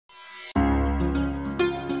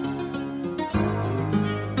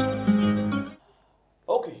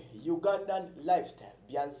Ugandan lifestyle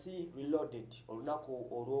BYANSI reloaded olunaku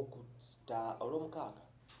olw'omukaaga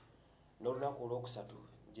n'olunaku olwokusatu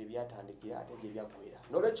gye byatandikira ate gye byaggweera.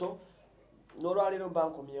 N'olwekyo n'olwaleero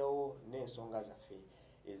bankomyewo n'ensonga zaffe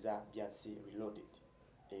eza BYANSI reloaded.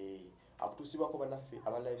 Akutuusibwako bannaffe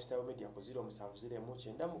aba lifestyle media ku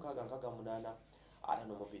 0709966852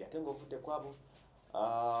 ate ng'ovudde kwabo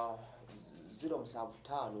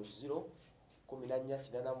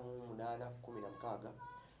 0750148816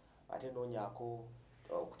 ate noonyaako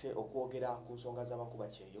okwogera ku nsonga z'abakuba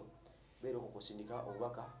kyeyo beera okukusindika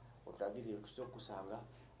obubaka otulagirire tusobola okusanga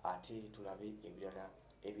ate tulabe ebirala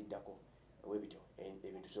ebiddako webito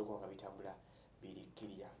ebintu bisobola nga bitambula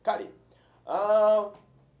birikkirira. Kale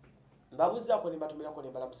mbabuuzaako ne mbatumirako ne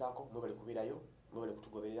mbalamusaako mwebale kubeerayo mwebale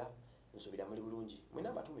kutugoberera nsuubira muli bulungi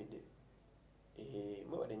mwena mbatumidde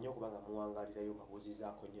mwebale nnyo okuba nga muwangalirayo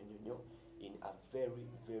mbabuuzizaako nnyo in a very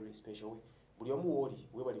very special way. Buli omu wooli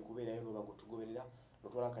webale kubeerayo n'oba ng'otugoberera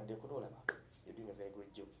n'otwala akaddeko n'olaba you're doing a very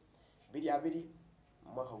great job. 22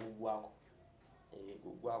 mu mwaka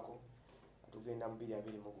guggwako tugenda mu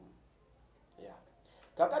 2021.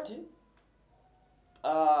 Kakati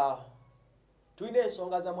tulina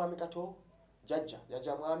ensonga za mwami Kato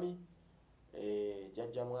jjajja mwami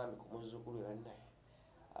ku muzzukulu we bannaye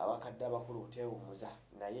abakadde abakulu teewummuza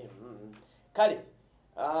naye kale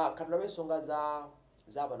katulabe ensonga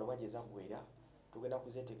z'abano bwajje zaggweera tugenda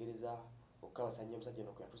kuzeetegereza okukabasanya omusajja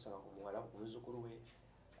eno kweyatusanga ku muwala ku muzzukulu we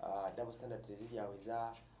double standards eziri awo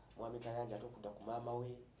eza mwami Kayanja ate okudda ku maama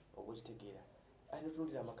we oba okitegeera ate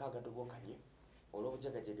netulundira amaka agadobonkanye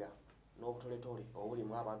olw'obujagajega n'obutoletoole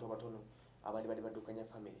obulimu abantu abatono abandi bali baddukanya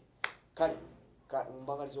family. Kale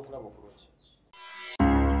mbagaliza okulaba okulungi.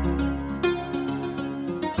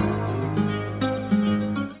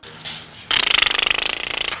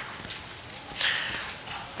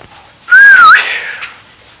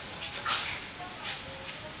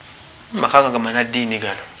 Makanga gamana ddiini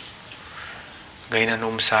gano galina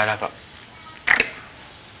n'omusaalaba.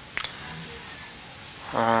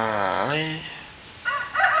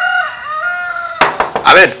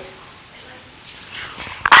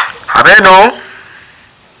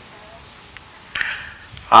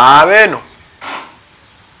 Abeno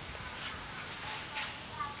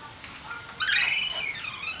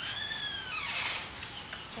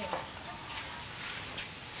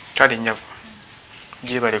kale nnyabo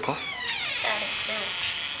gyebaleko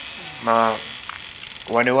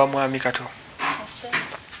wane wa mwami Kato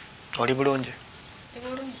oli bulungi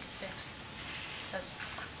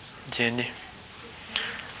gyendi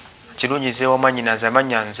kirunyize wamanyina nze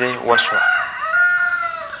amanya nze waswa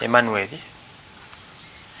Emmanuel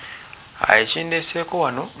ekindeeseeko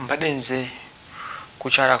wano mbadde nze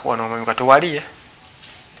kukyalako wano omwami Kato waliye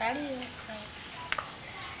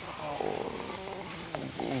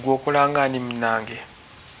gwokolanga ani munange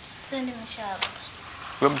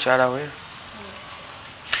gwe mukyala we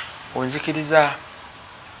onzikiriza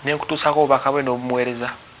nenkutuusako obubaka bwe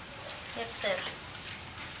n'obumuweereza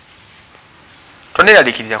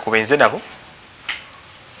toneeralikirira ku benze nabo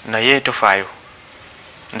naye tofaayo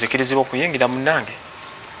nzikirizibwa okuyingira munange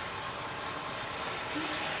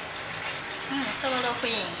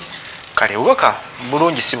kale obubaka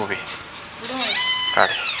bulungi si bubi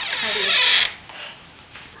kale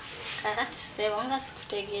kakati sebo nga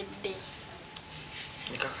sikutegedde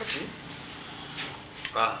kakati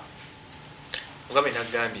mugabe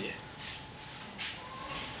nagambye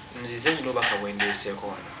nzize nyina obubaka bwendeeseeko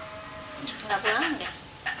wano nga bwange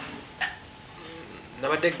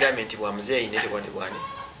nabadde kugambye nti bwa muzeeyi ne tebwadde bwani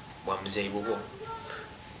bwa muzeeyi bubwo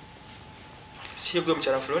si ye gwe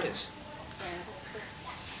mukyala Florence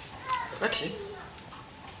kakati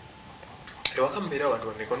ewaka mubeera abantu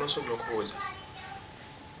bameka osobola okubuuza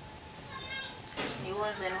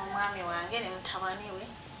niwonze n'omwami wange ne mutabani we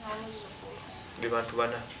n'omuzzukulu be bantu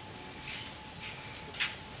bana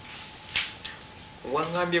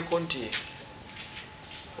wangambyeko nti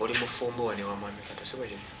oli mufumbo wane wa mwami Kato sibo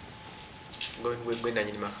kino gwe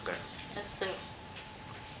nanyini maka gano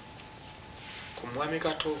ku mwami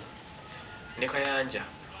Kato ne Kayanja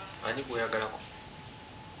ani gweyagalako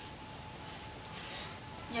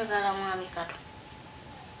njagala mwami Kato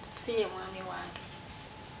si ye mwami wange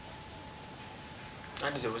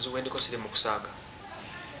andi ze buzibu bwendiko siri mu kusaaga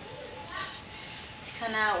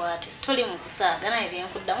kanaawe ate toli mu kusaaga naye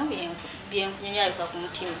byenkuddamu byenkunyumya biva ku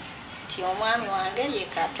mutima nti omwami wange ye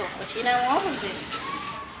Kato okirinamu obuzibu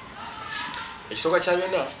ekisooka kya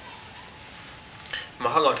byonna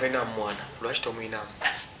maka nga tolinamu mwana lwaki tomwinamu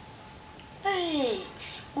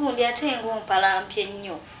gundi ate ng'ompalampye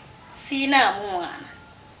nnyo siinaamu mwana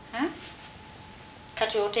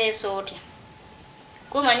kati oteesa otya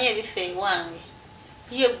Kumanya ebife ewange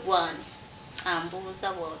ye gwani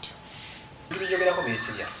ambuuza bw'otyo. Njogerako biri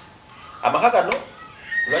serious. Amaka gano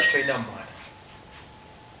lwaki tolina mwana?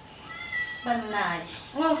 Bannaye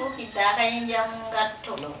mwenfuukidde akayinja mu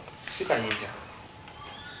ngatto. No, si kayinja.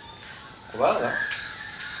 Kubanga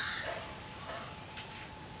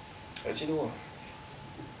ekiriwo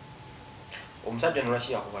omusajja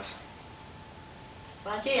nolwaki yakubasa?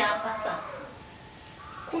 Lwaki yampasa?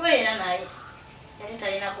 Kubeera naye yali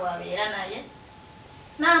talina kwabeera naye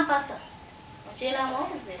nampasa. Okirinamu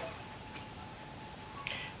obuzira?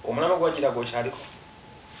 Omulama gwakiraga okyaliko?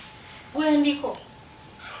 Gwendiko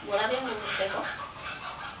gwolabye nguvuddeko.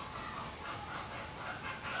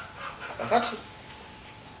 Kakati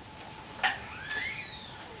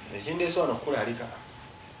ekindeese wano okukulalika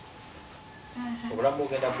obulamu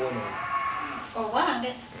bugenda bwonoona.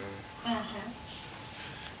 Obwange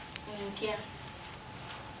ntya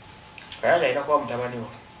Kayanja alina kuba mutabani wo.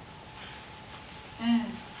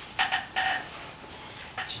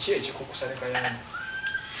 Kiki ekikukusa ne Kayanja?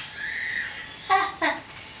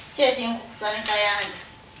 ki ekinkukusa ne Kayanja?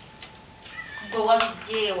 Gwe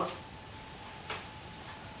wabijjeewa?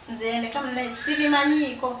 Nze ndeka munne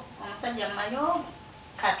sibimanyiiko. Omusajja mmanyi ogwo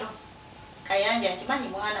kato. Kayanja nkimanyi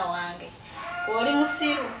mwana wange. Oli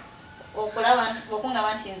musiru okulaba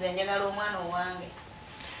okungaba nti nze njagala omwana owange.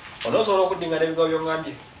 Onoosobola okuddingana ebigambo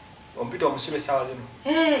by'oŋŋambye ompita omusiru essaawa zino?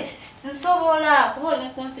 Nsobola kuba oli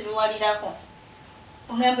mukunsiruwalirako.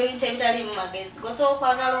 Ongamba ebintu ebitali mu magezi. Gosobola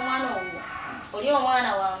okwagala omwana ogwo. Oli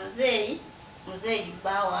omwana wa muzeeyi, muzeeyi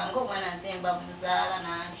bba wange, omwana nze mba muzaala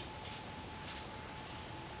nange.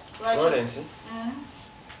 Lawrence,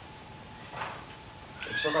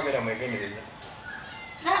 ekisooka beera mwegendereza.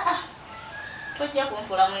 Tojja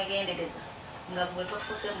kunfuula mwegendereza nga gwe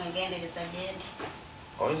tofuuse mwegendereza gye ndi.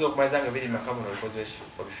 Oyinza okumaliza nga biri maka muno obikoze ki?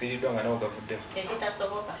 Obifiiriddwa nga nawe ogavuddemu.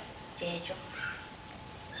 Ekitasoboka kyekyo.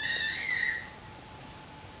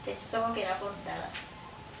 Tekisobokerako ddala.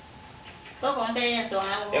 Sooka ompeeyo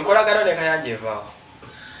ensonga. Enkolagano ne Kayanja evaawo?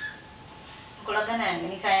 Enkolagana yange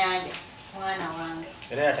ne Kayanja mwana wange.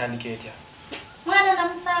 Era yatandika etya? Mwana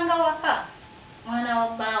namusanga waka. Mwana wa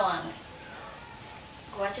bba wange.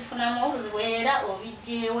 Wakifunamu obuzibu era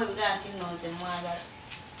obijjeewo ebigaa nti nno nze mwagala.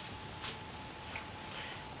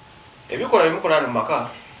 Ebikola bimukola mu maka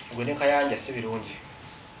gwe ne Kayanja si birungi.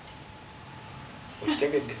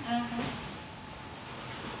 Okitegedde?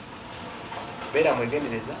 Beera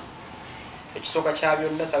mwegendereza. Ekisooka kya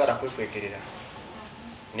byonna sagala kwekwekerera.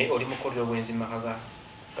 Ne oli mukolero bwenzi maka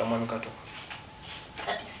ga mwami Kato.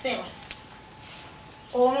 Kati ssebo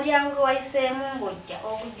omulyango wayiseemu ng'ojja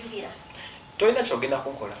okujjukira. Tolina kyogenda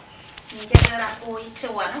kukola. Njagala oyite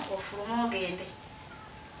wano ofulume ogende.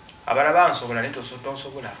 Abala bansobola naye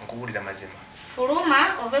tosobola nkubuulira mazima.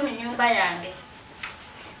 Fuluma ove mu nnyumba yange.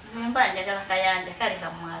 Nyumba njagala Kayanja kale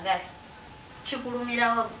kamwagale.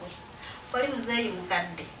 Kikulumirawo ggwe. Oli muzeeyi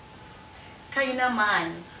mukadde. Talina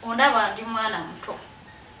maanyi. Ondaba ndi mwana muto.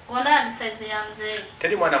 Gonda ndi saizi ya muzeeyi.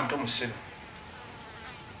 Teri mwana muto musiru.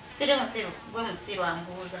 Siri musiru. Gwe musiru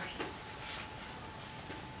ambuuza.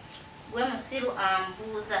 Gwe musiru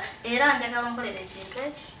ambuuza. Era njagala onkolera ekintu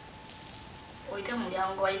eki. Oyite mu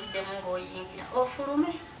mulyango wayiddemu ng'oyingira.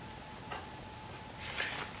 Ofulume.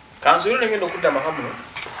 Kanzuulu ngenda okudda amaka muno.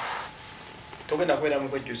 Togenda kubeera mu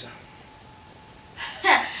kwejjuza.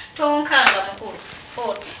 Tonkanga mukulu.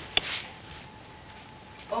 40.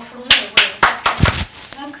 Ofulume bwe.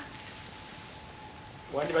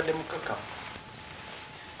 Wandibadde mukaka.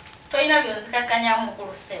 Toyina byonzikakkanyamu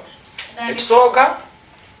mukulu ssebo. Ekisooka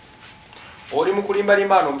oli mu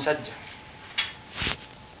kulimbalimba n'omusajja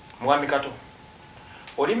mwami Kato.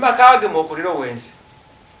 Oli makage muokulira obwenzi.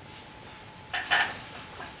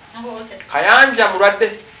 Kayanja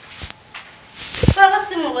mulwadde. Baba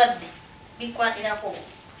si mulwadde. Bikwatirako.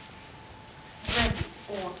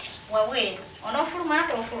 Oti wabweru. Onofuluma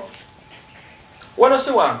ate ofuluma. Wano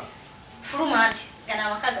si wange. Fuluma ati gana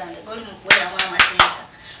amaka gange goli mu kuweramu amateeka.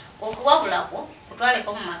 Okuwabulako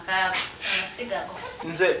kutwaleko mu makaago amasigago.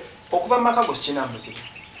 Nze okuva mu maka go sikina musiru.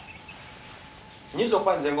 Nyinza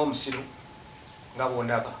okuba nze ng'omusiru nga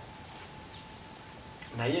bw'ondaba.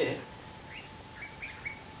 Naye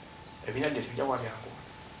ebinadde tebijja kuba byangu.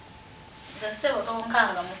 Nze ssebo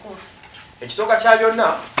tonkanga mukulu. Ekisooka kya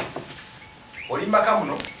byonna oli mu maka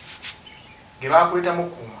muno ge baakuleetamu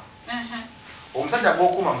okukuuma. Omusajja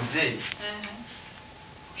gw'okuuma muzeeyi.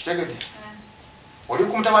 Kitegedde? Oli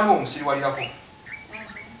ku mutabani wo omusiriwalirako.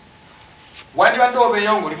 Wandibadde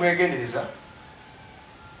obeera ng'oli mwegendereza.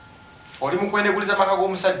 Oli mu kwendeguliza amaka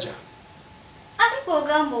g'omusajja. Ate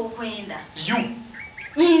gw'ogamba okwenda. Yu.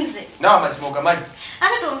 Nze. Naawe amazima ogamanyi.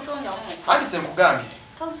 Ate tonsongamu. Anti se nkugambye.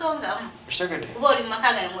 tonsongamu Kitegedde. kuba oli mu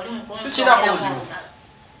maka gano mwoli mukumu Sikirako buzibu.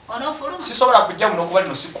 Onofuluma Sisobola kujja muno kuba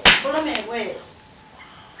lino siku. fuluma ebweru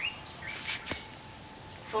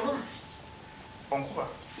fuluma Onkuba.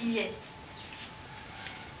 iye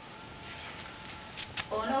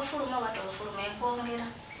onofuluma wata ofuluma enkwongera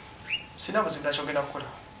Sina buzibu nakyogenda kukola.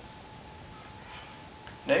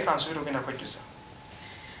 Naye kansuubira ogenda kwejjusa.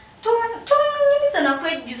 Tunyumiza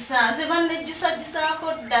nakwejjusa nze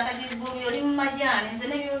bannejjusaako dda kati bw'obi oli mu majaani nze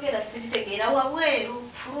nebyogera sibitegeera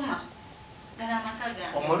wabweru fuluma gana amaka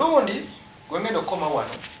gange Omulundi gwe ngenda okukoma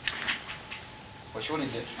wano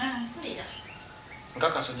okiwulidde mpulira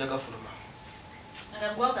nkakaso ojja gafuluma nga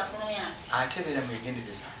gwagafulumya nze ate beera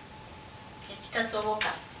mwegendereza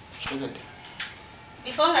ekitasoboka kitegedde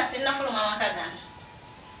bifo nga sinnafuluma amaka gange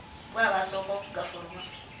bwaba asooka okugafuluma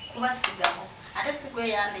kuba sigaho ate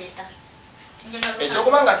sigweyandeeta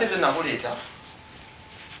ekyokuba nga sinze nakuleeta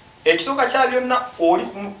ekisooka kya byonna oli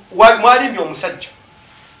mwalimbye omusajja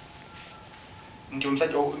nti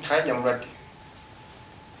omusajja kayajja mulwadde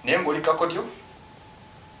naye ng'oli kakodyo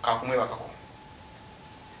kakumwebakako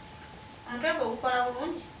omutweko ogukola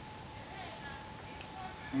bulungi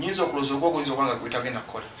nyinza okulooza ogwo ogoyinza okuba nga gwetagenda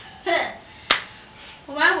kukola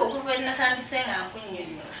kubanga okuva erinatandise nga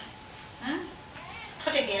nkunnyonnyola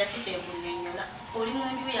totegeera kikyenkunnyonnyola oli mu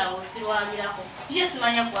nju yawe osirwalirako ye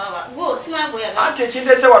simanya gwaba gwo simanya gweyaga anti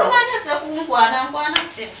ekindeese wano simanya ze kunkwana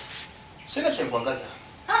ssebo sina kyenkwagaza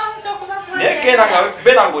nsokuba naye genda nga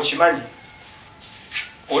beera ng'okimanyi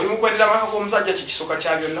oli mu kwerera amaka g'omusajja kikisooka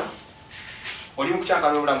kya byonna oli mu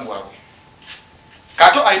kukyakana obulamu bwabwe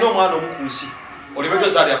kato alina omwana omu ku nsi olibejjo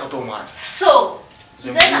zaali akato omwana so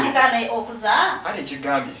nze nagaana okuzaala ate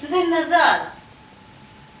ekigambye nze nazaala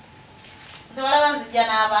nze walaba nzijja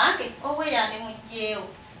n'abange obweyandi mugjeewo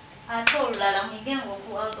ate olulala muyigenga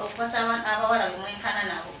okukwasa abawala be mwenkana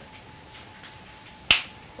nabo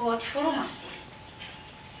oti fuluma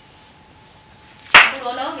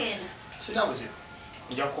onoogenda sina buzibu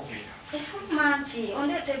nja kukuviira efuluma nti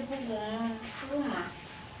ondeeta ebbugumu fuluma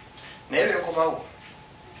naye byenkomawo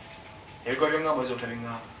ebigo byoŋŋamba oza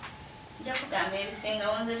otabiŋŋamba nja kugamba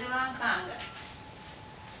ebisingawo nze tebankanga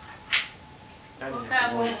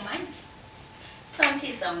okaaga omumanyi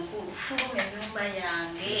tontiisa mukulu fuluma ennyumba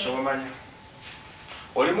yange ekyomumanyi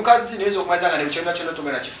oli mukazi nayinza okumaza nga nekyonna kyonna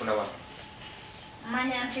togenda kifuna wano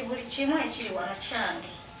manya nti buli kimu ekiri wano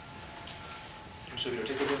kyange nsuubira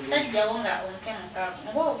oteekebwa sajjawo nga ompe mukaago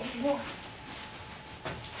ng'ogwo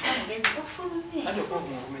omugezi ofulumye ate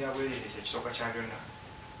okubaokumuvumira bwereere ekisooka kya byonna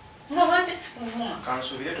nga lwaki sikuvuma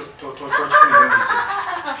kansuubire tokifuniremize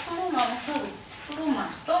fuluma mukulu fuluma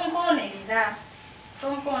tonkoonerera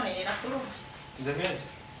fuluma nze genzi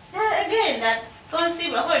genda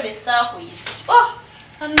tonsiibula koledde esaakuyise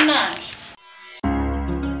annange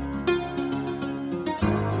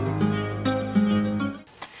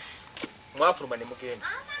mwafuluma ne mugenda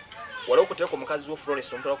waliwo okuteeka omukazi wo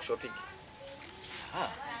Florence omutwala ku shopping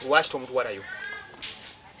lwaki tomutwalayo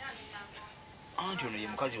anti ono ye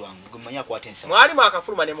mukazi wange gwemanyi akwata ensa mwalimu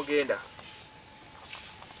akafuluma ne mugenda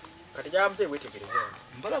kati njamuze wetegereze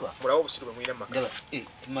mbalaba mulawo obusiru bwe mulina mumaka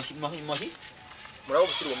mulawo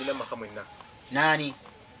obusiru bwe mulina mumaka mwenna nani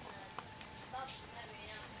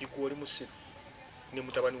igwe oli musiru ne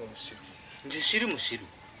mutabani wo musiru nze siri musiru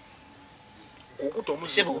okuta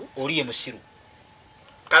omuzukulu oli ye musiru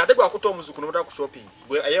kana te gwakuta omuzukulu n'otaka ku shopping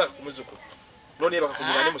gwe ayebaka ku muzukulu n'oneyebaka ku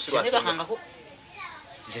nyina ne musiru asibakangako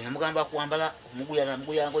nze namugamba kuwambala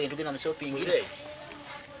omuguyango yentugenda mu shopping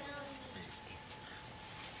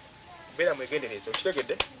beera mwegendereze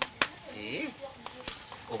okitegedde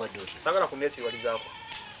obadde oti sagala kuneesiwalizaako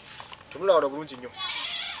tunula wano bulungi nnyo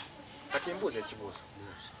kati mbuuza ekibuuzo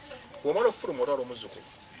bw'omala ofuluma otwala omuzukulu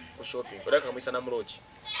ku shopping oleka kamuyisa namuloki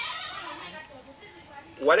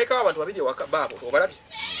walekawo abantu babiri ewaka baabo obalabye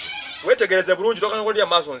wetegereze bulungi tokanga kolya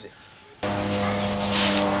maaso nze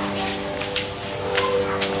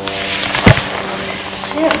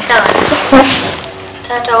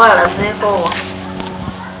taata waalazeekoowa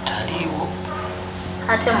taliiwo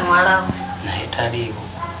ate muwalawo naye taliiwo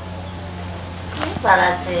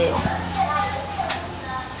balazeewo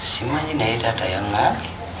simanyi naye taata yaŋŋambye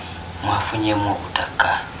mwafunyemu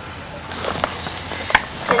obutaka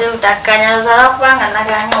eri obutakkanya luzaala kubanga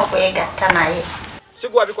naganye okwegatta naye si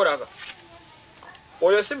gwe wabikolanga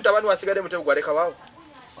oyo si mutabani wasigadde mutego gwaleka waawo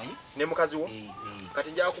ne mukazi wo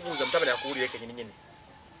kati njala kubuuza mutabani akuwulire kenyininyini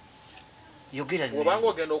obanga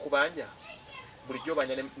ogenda okubanja bulijjo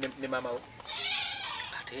obanja ne maama we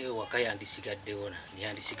ate waka yandisigaddewo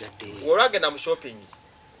yandisigaddewo olwagenda mu shopping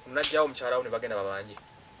najjawo mukyala wo ne bagenda babanje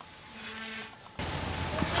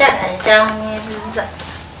kyagala kyamunyiizizza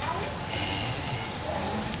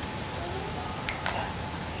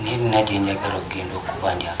nina gyenjagala okugenda okuba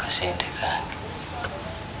ndi akasente kange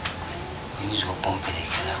nyinza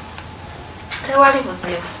okumperekeraku. Tewali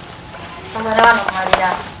buzibu. Omala wano kumalira.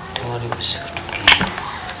 Tewali buzibu, tugende.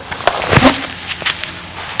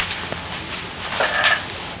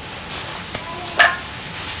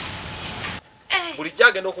 bulijjo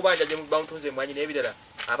agenda okubanja gye bamutunze emwanyi n'ebirala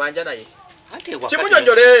abanja naye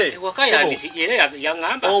kimunyonyole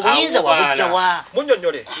obuyinza wabujjawa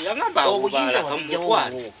munyonyole obuyinza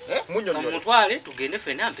wabujjawa mutwale tugende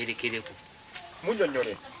fena mperekereko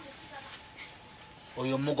munyonyole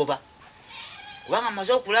oyo mugoba kubanga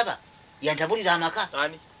amaze okulaba yantabulira amaka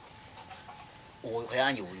ani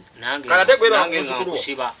oyange oyo kalate gweba kumuzukulu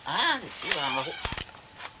siba sibangako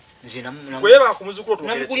nze gweba kumuzukulu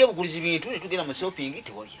namukulya bugulizi bintu netugenda mu shopping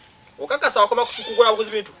tewali okakasa wakoma kugula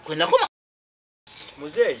bugulizi bintu kwenakoma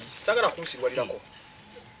muzeeyi sagala kunsirwalirako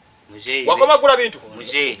muzeeyi wakoma gula bintu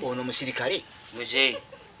muzeeyi ono musirikale muzeeyi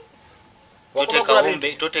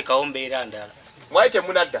totekawo mbeera ndala mwali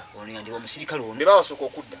temunadda ono yandiwa musirikale ono ne bawasooka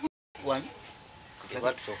okudda wani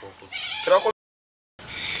tebatusooka okudda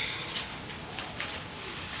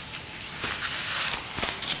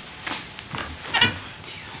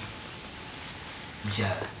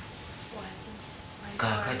mukyala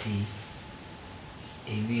kakati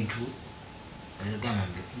ebintu gamba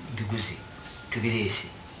mbiguze tubireese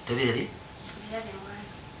tobirabye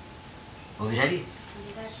obirabye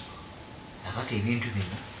kakati ebintu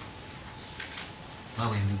bino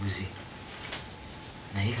bawe mbiguze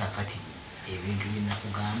naye kakati ebintu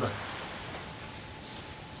byenakugamba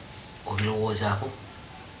obirowoozaako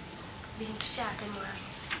Bintu kyate mwana.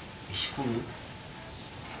 ekikulu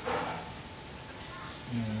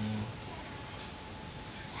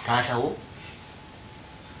taatawo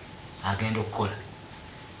agenda okukola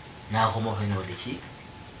n'akoma ofenodde ki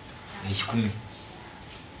 10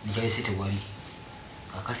 nekyalese tewali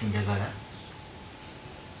kakati njagala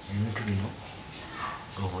ebintu bino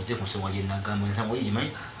olowooze ku nsonga gyenagamba ensonga oyo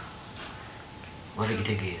gimanyi wali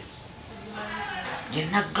gitegeera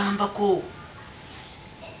gyenagambako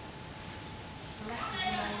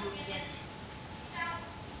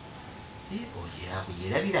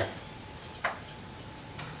ogyerabira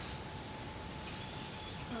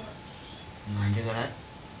nga njagala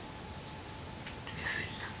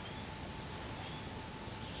tubefenna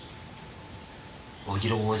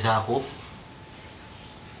ogirowoozaako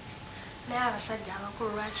naye abasajja abakulu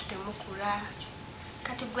lwaki temukula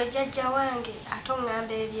kati gwe jjajja wange ate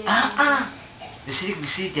oŋŋamba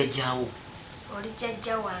siri jjajjaawo oli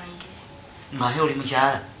jjajja wange ng'ate oli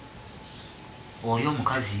mukyala oli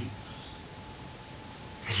omukazi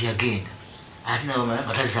eryagenda ate nabamala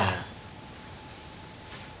nga tazaala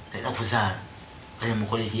alina kuzaala ale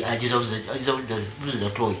mukole ki ajuza buziza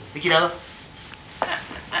toyi ekiraba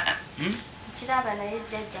kiraba naye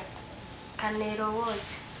jjajja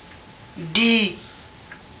kaneerowooze ddi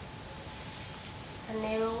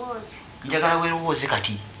kaneerowooze njagala weerowooze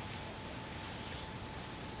kati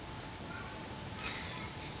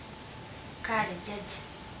kale jjajja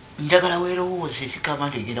njagala weerowooze sikamba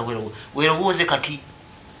nti egenda weerowooze kati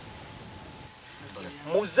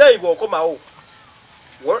muzeeyi bw'okomawo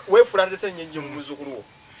weefula ndese ennyenje mu muzzukulu wo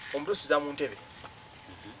omutuusiza mu ntebe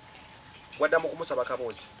waddamu kumusaba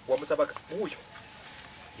kaboozi wamusaba wuuyo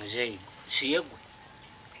muzeeyi siyegwe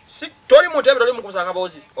toli mu ntebe toli mukumusaba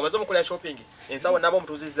kaboozi omaze omukolera shopping ensawo naba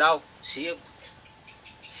omutuuzizaawo siyegwe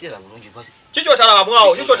siraba bulungi kikyotalaba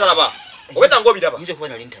mwawo kikyotalaba obeta ngaobiraba yinza okuba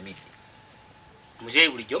nali ntamidde muzeeyi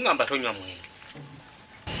bulijjo ngamba tonywa mwenge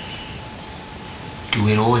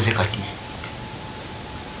tiweerowooze kati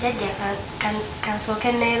jjajja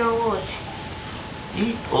kansooke neerowooze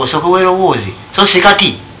osooke weerowooze so si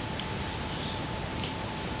kati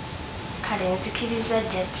kale nzikiriza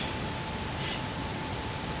jjajja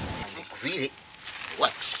kuviire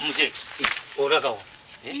muzeeyi olagawa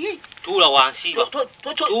tuula wansi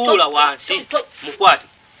tuula wansi mukwate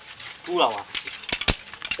tuula wansi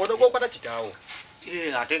ono gwokwata kitaawo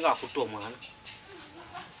ate nga akutta omwana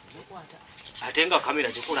ate nga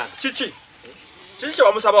kamera zikulaga kiki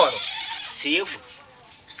kyewamusaba wano siyegwe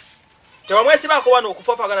tewamwesibaako wano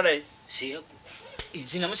okufaafagana naye siyegwe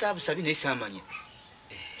nze namusaba busabi naye saamanya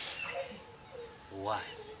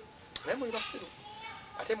waayo naye muli basiru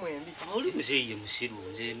ate mwembi oli muzeeyi ye musiru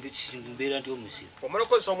nze mbeera nti omusiru omala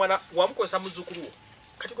okukozesa omwana wamukozesa muzzukulu wo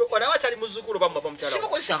kati gwe olaba akyali muzzukulu bamumaba mukyala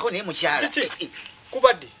simukozesako naye mukyala kiki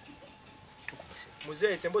kuba ddi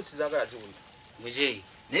muzeeyi semboozi zaagala ziwulira muzeeyi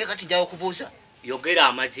naye kati njawo okubuuza yogera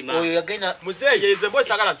amazima oyo yagenda muzeeyi nze mboozi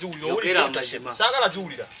saagala ziwulira yogera amazima saagala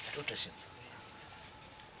ziwulira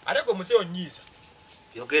ate gwe muzeeyi onyiiza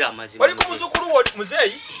yogera amazima oli ku muzzukulu wo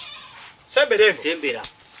muzeeyi sembera eno sembera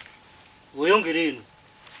oyongere eno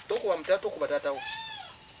tokuba mutata tokuba taatawo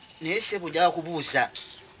naye ssebo ojala kubuuza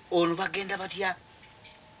ono bagenda batya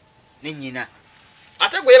ne nnyina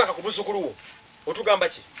ate gwe yebaka ku muzzukulu wo otugamba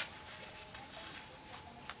ki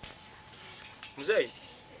muzeeyi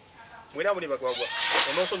mwena muli bagwagwa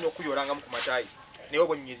onoosomya okuyoolangamu ku mataayi naye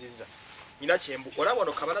obonyizizza nyina kyembu olaba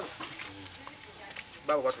wano kabalaza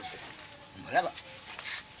baabo batudde mulaba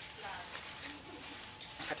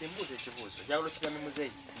kati mbuuza ekibuuzo jagala okigambe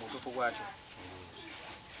muzeeyi mu butuufu bwakyo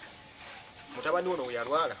mutabani wono we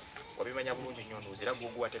yalwala wabimanya bulungi nnyo ndowooza era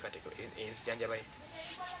gwogu wateekateeka enzijanjabaye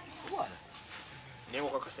lwala naye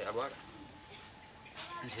ngokakasa yalwala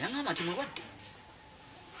nze nangamba nti mulwadde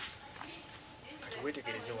kati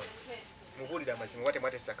weetegereze wano mubuulire amazima wate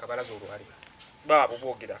mwatesa kabalaza olwali baabo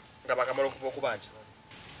boogera nga bakamala okuva okubanja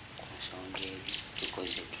ensonga eri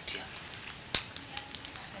tukoze tutya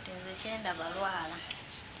kati nze kyendaba lwala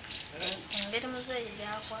engeri muzeeyi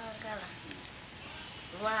gyakwagala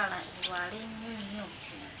lwale nnyo nnyo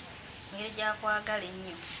engeri gyakwagala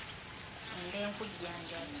ennyo era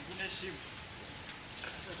enkujjanjala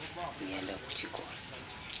ngenda kukikola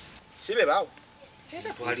sibe baawo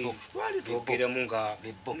twogeremu nga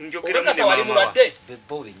okakasa wali mulwadde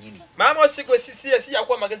bebbo bennyini maama osigwe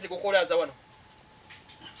siyakuwa amagezi gokolaza wano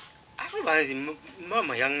ate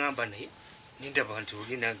maama yaŋŋamba naye nindaba nti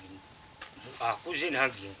oli nange akuze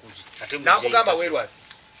nange enkuzi ate nakugamba weerwazi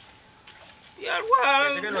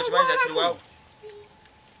yalwala ekigendo kimanyi kyakiriwaawo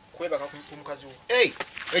kwebaka ku mukazi wo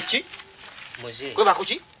eki muzeeyi kweba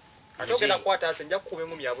kuki ate ogenda kukwata ase nja kukuba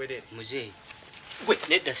engumi yabwereere muzeeyi gwe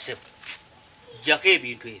nedda ssebo jjako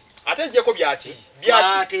ebintu ebyo ate njeko byaki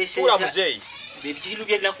tuula muzeeyi ebikiru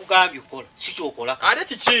bye nakugambye okola si kyokola ate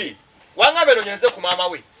kiki waŋŋamba enonyereze ku maama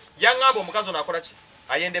we yaŋŋamba omukazi ono akola ki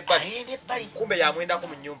ayenda ebbali kumbe yamwendako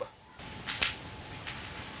mu nnyumba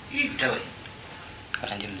ntawe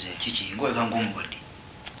kata nje muzeeyi kiki ngoleka ng'omubadde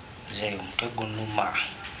muzeeyi omutwe gunuma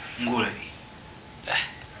ng'olabye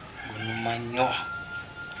gunuma nnyo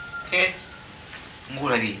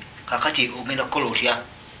ng'olabye kakati ogenda kukola otya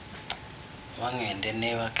wangende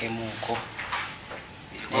neebakemuuko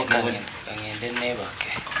kangende neebake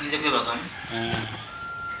nze kwebakamu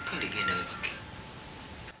kale genda webake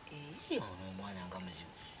ono omwana nga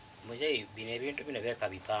muzibu muzeeyi bino ebintu bino byeka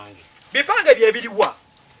bipange bipange byebiriwa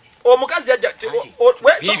omukazi yajja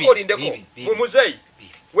olindeko muzeeyi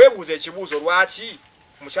weebuuza ekibuuzo lwaki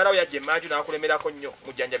mukyala we yajja emmanju n'akulemerako nnyo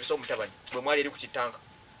mujjanjabisa omutabani bwe mwali eri ku kitanga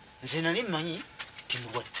nze nali mmanyi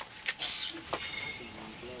timulwadde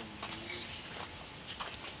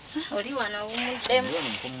oli wano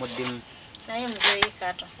wumuddemu naye muzeeyi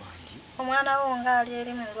kato omwana wo ngaali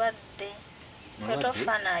eri mulwadde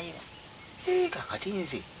kwetofa nayo kakati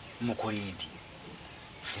nze mukole nti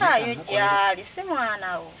saayo gyali si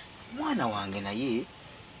mwana wo mwana wange naye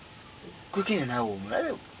kwegenda naawe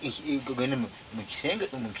omulabe genda mukisenge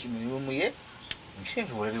mumuye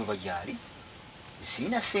mukisenge olabe bwe bagyali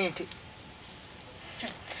siina ssente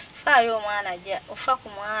faayo omwana ofa ku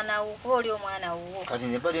mwana wo kuba oli omwana wo kati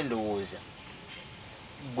nebale ndowooza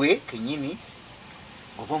gwe kenyini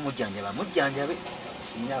goba omujjanjaba mujjanjabe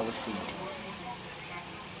siinaawo ssente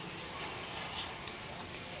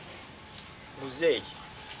muzeeyi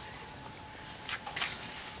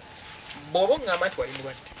bw'oba oŋŋamba nti wali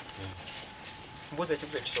mulwadde mbuuza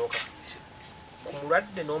ekibuzo ekisooka ku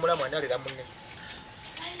mulwadde n'omulamu ani alera munne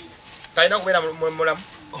talina kubeera mulamu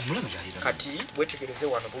omulamu yalira kati wetegereze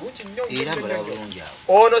wano bulungi nnyo era balaba bulungi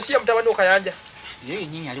awo ono si ye mutabani wo Kayanja ye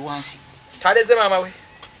yennyini ali wansi taleze maama we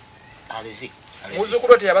aleze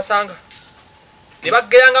muzzukulu teyabasanga ne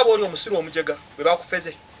baggeyanga bwoli omusiru omujega bwe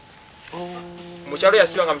bakufeze mukyalo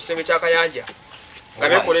yasibanga mu kisenge kya Kayanja nga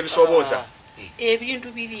beekola ebisoobooza ebintu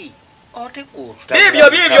biri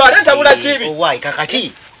bibyo ate ntabula kibi owaayi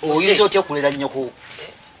kakati oyinza otya okulera nnyoko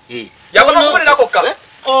yakoma kubulerako kka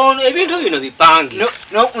ono ebintu bino bipange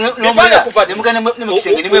nemugenda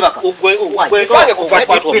nemukisenge nimwebaka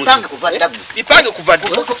bipange kuva dde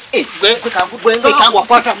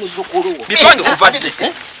wakwata muzzukulu wo bipange kuva dde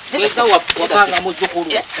weza wapanga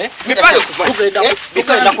muzzukulu bipange kuva dde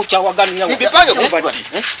tugenda kukyawaganira bipange kuva dde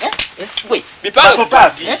gwe bipange kuva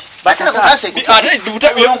dde bakakase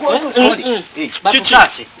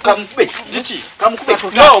batutase kamukube kiki kamukube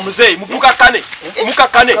no muzeeyi mukakane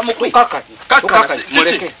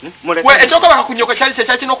we ekyokobaka ku nnyoko kyali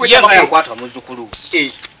kyekina okuyamba yakwata muzzukulu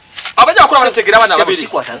abajja bakola banategeera abaana babiri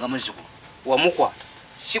sikwatanga muzzukulu wamukwata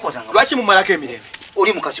sikwatanga lwaki mumalako emirembe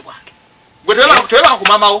oli mukazi wange gwe tewebaka ku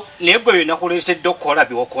maamawo naye gwe byenakuleesedde okukola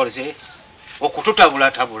byokoze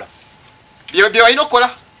okututabulatabula bye walina okukola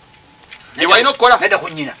bye walina okukola nedda ku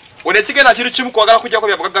nnyina ono ekigenda kiri kimu kwagala kujjako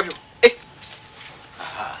byabugagga byo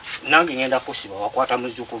nange ngenda kusiba wakwata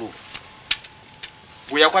muzukulu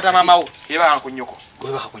bwe yakwata mamawo yebaka ku nnyoko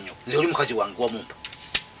gwebaka ku nnyoko nze oli mukazi wange wamumpa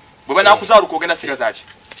bwe banakuzaaluka ogenda siga zaki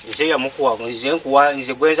nze yamukuwa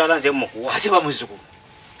nze gwenzala nze mukuwa ate bamuzukulu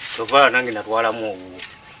tovala nange natwalamu owuwo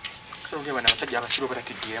bana abasajja abasibe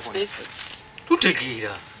batategeera bona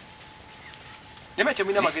tutegeera neme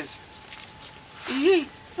temulina magezi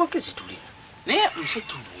magezi tulina naye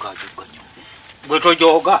musajja ngaajoga nnyo bwe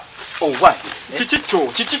tojoga owa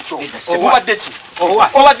kikikyo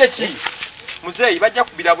obadde ki muzeeyi bajja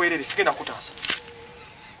kubira bwerere sigenda kutaasa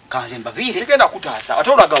kanze mbabiire sigenda kutaasa ate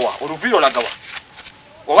olagawa oluviiri olagawa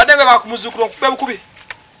wabadde nga bakumuzukulu okuba bukubi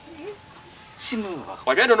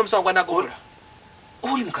wabyanne n'omusawo gwanagobola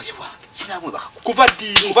oli mukazi wange sinamwe baka kuva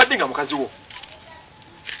ddi nga mukazi wo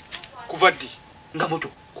kuva ddi nga muto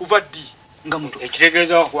kuva ddi nga muto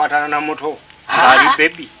ekitegeeza wakwatana na muto ali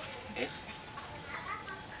bebi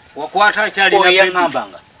wakwata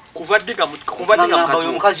akyalinaambanga kuva ddi nga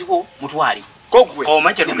mukazi wo mutwali kogwe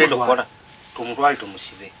omanyi kyetugenda okukola tumutwali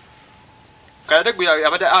tumusibe kayate gwe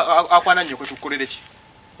abadde akwana nnyo kwe tukolere ki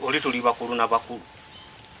oli tuli bakulu na bakulu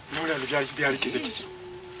nolano byaliko ebekisiro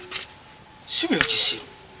si byekisiro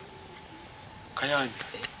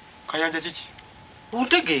kayanja kiki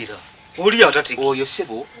otegeera oli atategeera oyo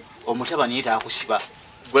sebo omutabani yeta akusiba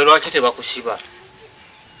gwe lwaki tebakusiba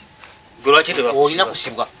olina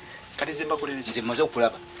kusibwa kati zemba kolere ki nze mmaze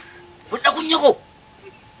okulaba odda ku nnyoko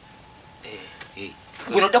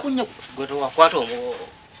gwe nodda ku nnyoko gwe tewakwata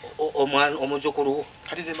omuzukulu wo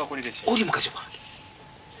kati zemba kolere ki oli mukazi wange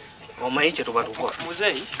omanyi kye tuba tukola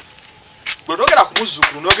muzeeyi bwe twogera ku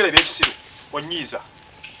muzzukulu n'ogera ebyekisiro onyiiza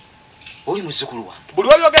oli muzzukulu wange buli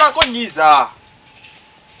wabyogerako nnyiiza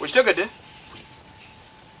okitegedde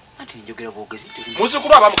anti njogera bwogezi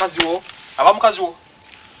muzzukulu aba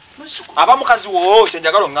mukazi wo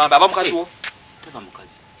kyenjagala oŋŋamba aba mukazi wo teba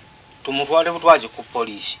mukazi tumutwale butwazi ku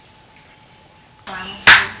poliisi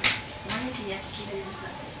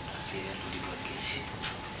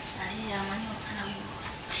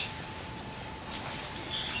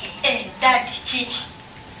Daddy, Chichi.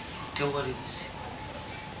 tewali buzi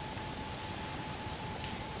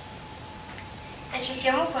Ekyo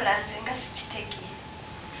kye mukola nze nga sikitegeera.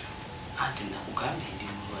 anti nakugambye ndi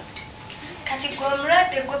mulwadde Kati gwe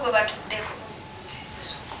omulwadde gwe gwe batuddeko.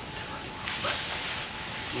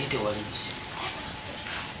 naye tewali buzi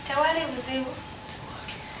Tewali buzibu.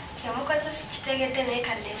 Kyemukoze sikitegedde naye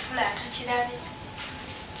kadde enfula atakirabe.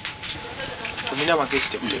 tulina amagezi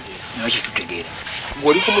tekutegeera naye kyetutegeera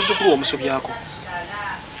ng'oli ku muzzukulu omusobyako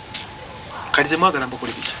kati ze mwagala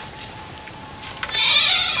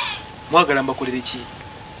mbakolere ki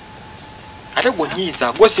ate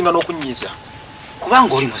gweonyiiza gweosinga n'okunyiiza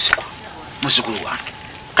kubanga oli muzzukulu wange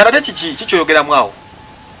kati ate kiki kyoyogeramu awo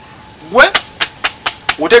gwe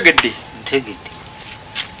otegedde ntegedde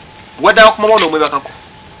waddanga ku mama n'omwebakako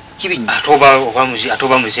kibinya ate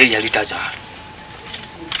oba muzeeyi yali tazaala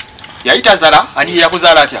yali tazaala ani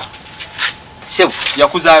yakuzaala atya sebu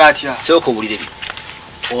yakuzaala atya sooka owulire bino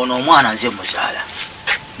ono omwana nze muzaala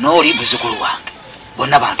n'oli muzzukulu wange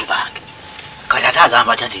bonna bantu bange kati ate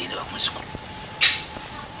agamba atya ntirinde bamuzzukulu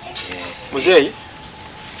muzeeyi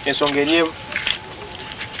ensonga eri emu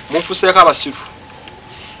munfuseeko abasiru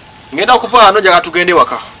ngenda okuva wano njagala tugende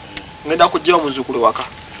waka ngenda kuggyira omuzzukulu waka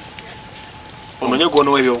ononye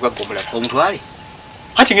gwonowa ebyobugagga omulala omutwale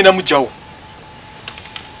ati ngenda mugjawo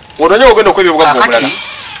ononye ogenda okuwa ebyobugagga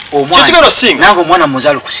omulala kikigenda osinga nange omwana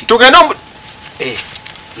muzalukusi tugende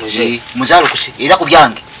muzalukusi era ku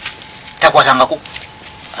byange takwatangako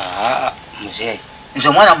muzeeyi nze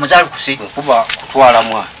omwana muzalukusi kuba kutwala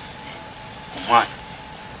omwana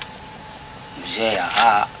muzeeyi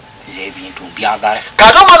nze ebintu mbyagala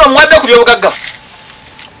kati omwana omuwadde ku byobugagga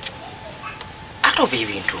ate oba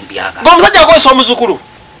ebintu mbyagala ng'omusajja akozesa omuzzukulu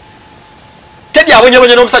tedi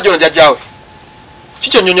abonyebonye n'omusajja ono jjajjaawe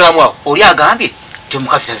kikyonnyonnyolamu awo oli agambye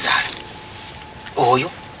temukazi tazaala oyo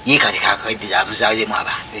yeekaleka akadde amuzaalemu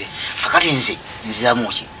abaana kakati nze nziramu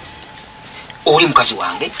ki oli mukazi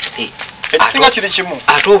wange ekisinga kiri kimu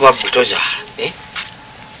ate oba bwe tozaala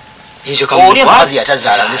oli mukazi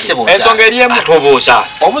yatazaala nzesebo ensonga eri emu ate oba ozaala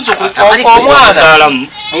omwana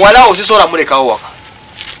muwala osisobola mulekawo waka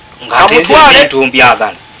ng'ate ebintu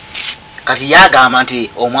mbyagala kati yagamba nti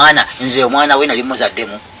omwana nze omwana we nali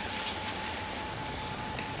muzaddemu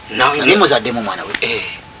omwana we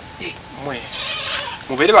mwe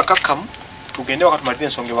mubeere bakakkamu tugende waka tumalire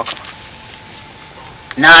ensonga ewaka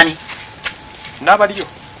nani n'abaliyo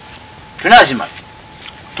tunazimala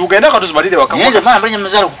tugende waka tuzimalire waka naye nze omwana mbulenya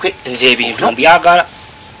muzaala kuke nze ebintu mbyagala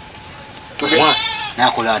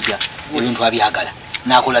nakola ntya ebintu abyagala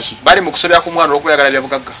nakola ki bali mu kusobera ku mwana olw'okweyagala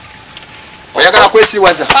byabugagga oyagala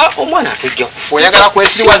kwesiriwaza omwana atujja kufa oyagala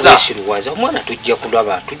kwesiriwaza omwana tujja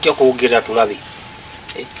kulaba tujja kuwogera tulabe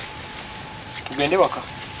tugende waka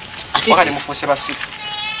wakati mufuuse basiru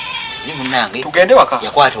ni munange tugende waka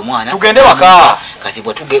yakwata omwana tugende waka kati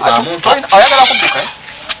bwe tugebamuntu oyagala kudduka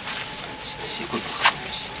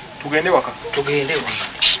tugende waka tugende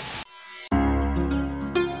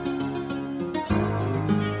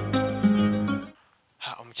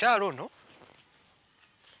omukyalo ono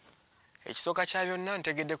ekisooka kya byonna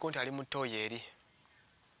ntegeddeko nti ali mu ttooyi eri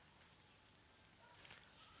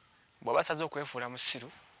bw'aba asaze okwefuula musiru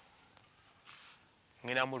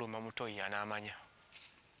ngenda muluma mu ttooyi anaamanya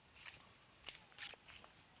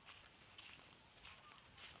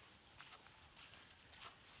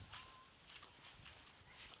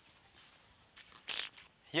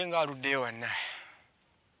ye ng'aluddeyo wanna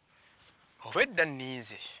oba edda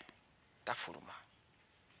nniize tafuluma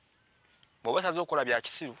bw'oba asaze okukola bya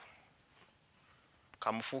kisiru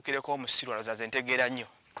kamufuukireko omusiru alozaze ntegeera nnyo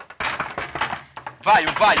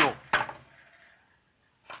vaayo vaayo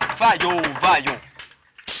vaayo vaayo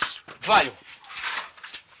vaayo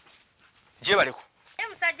gyebaleko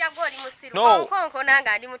musajja gwe oli musiru No. onkonko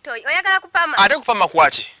nanga ndi mutoyi oyagala kupama ate kupama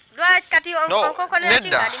kwaki lwaki kati onkonko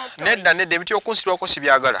nakinga ndi mutoyi nedda ebintu by'okunsirwako si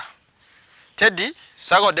byagala teddi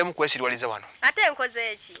saaga oddemu kwesirwaliza wano ate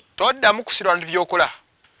nkoze eki toddamu kusirwa bintu byokola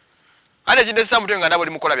ate ekindesa mutwe nga nabo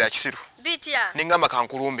oli mukola bya kisiru bitya nengamba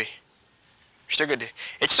kankulumbe kitegedde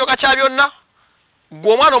ekisooka kya byonna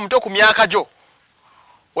gwe omwana omuto ku myaka gyo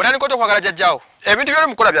otandika ota okwagala jjajjaawo ebintu byoli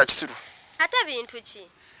mukola bya kisiru ate bintu ki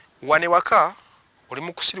wane waka oli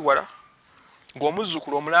mu kusiriwala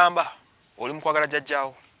ng'omuzzukulu omulamba oli mu kwagala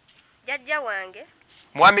jjajjaawo jjajja wange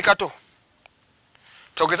mwami kato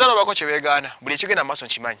togeza nobako kye beegaana buli ekigenda mu maaso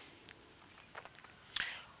nkimanyi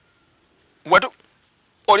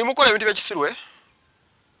oli mukola ebintu by'ekisiru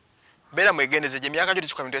beera mwegendeze gye emyaka gyo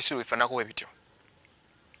tekikola bintu by'ekisiru bifaanako bwe bityo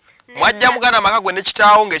mwajja muganda amaka gwe ne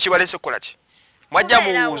kitaawo ng'ekibalese kukola ki mwajja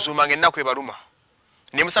muwuuzuma ng'ennaku ebaluma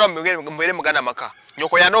ne musala mubeere muganda amaka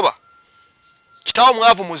nyoko yanoba kitaawo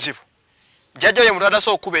mwavu muzibu jjajja ye muntu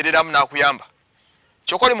atasobola okukubeereramu n'akuyamba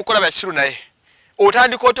kyokka oli mukola bya kisiru naye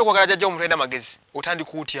otandika otya okwagala jjajja omuntu alina amagezi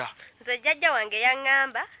otandika otya nze jjajja wange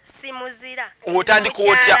yaŋŋamba simuzira otandika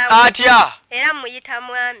otya atya era muyita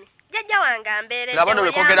mwami jjajja wange ambeeredde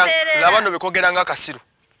laba no bekwogera nga kasiru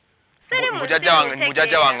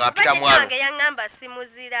mujjajja wange ampita mwami wange yaŋŋamba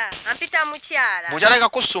simuzira ampita mukyala mukyala nga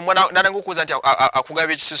kusumwa nalanga okubuuza nti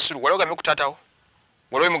akugambye ekisisuru wali ogambye ku taatawo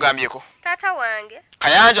wali obimugambyeko taata wange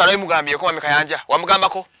kayanja wali obimugambyeko mami kayanja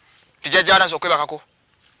wamugambako ti jjajja wanaso okwebakako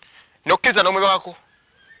nokkiriza n'omwebakako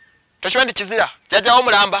tokiba nti kizira jjajjawo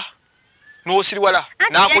mulamba n'osiriwala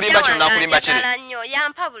n'akulimba kino n'akulimba kiri nnyo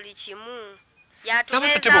yampa buli kimu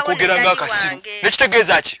okwogera nga akasiru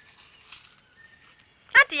nekitegeeza ki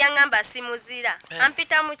ati yaŋŋamba simuzira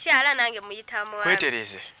ampita mukyala nange muyita mwami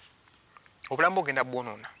wetereeze obulamu ogenda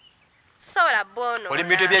bwonoona sobola bwonoona oli mu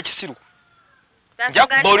bintu ebyekisiru nja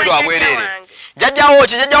kuba oli lwabwereere jjajjawo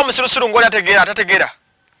ki jjajjawo musirusiru ng'oli atategeera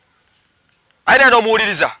ayina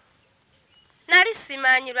n'omuwuliriza nali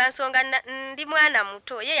simanyi lwa nsonga ndi mwana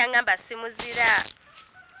muto ye yaŋŋamba simuzira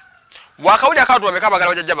wakawulira akantu bameka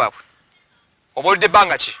abagala bajjajja baabwe oba olidde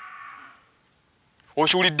ebbanga ki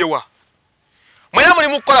okiwuliddewa mwena muli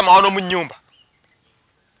mu kukola mawono mu nnyumba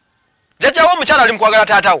jjajjaawo omukyala ali mu kwagala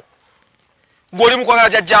taatawo gwe oli mu kwagala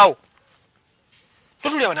jjajjaawo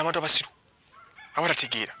totulya bana abantu abasiru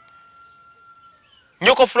abatategeera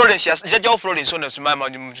nyoko Florence jjajjaawo Florence ono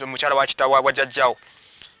mukyala wa jjajjaawo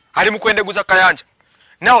ali mu kwendeguza kayanja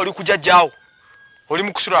nawe oli ku jjajjaawo oli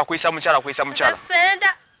mu kusirwa akwisa mukyala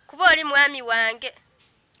senda kuba oli mwami wange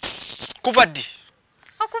kuva ddi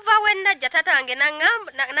okuva wennajja taata wange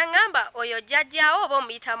naŋŋamba oyo jjajjaawo oba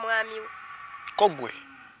omuyita mwami we ko ggwe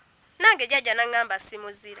nange jjajja naŋŋamba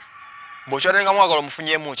simuzira bw'okyalenga mwagala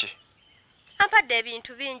omufunyeemu ki ampadde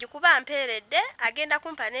ebintu bingi kuba mpeeredde agenda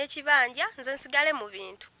kumpa n'ekibanja nze nsigale mu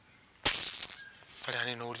bintu kale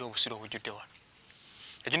ani n'owulira obusiru obujjudde wano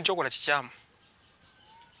ekintu kyokola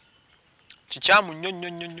kikyamu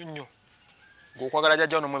nnyo ng'okwagala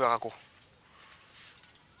jjajjawo n'omwebakako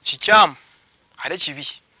kikyamu ate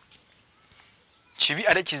kibi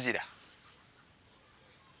ate kizira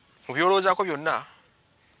mu byolowoozaako byonna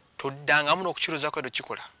toddangamu n'okukirowoozaako edo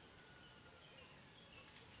kikola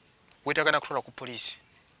weetagana kutwala ku poliisi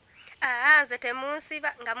nze temunsiba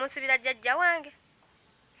nga munsibira jjajja wange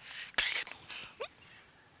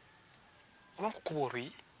oba nkukuba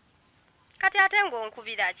oluyi kati ate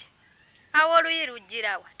ng'onkubira ki awo oluyi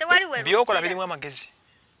lujjirawa tewali we byokola birimu amagezi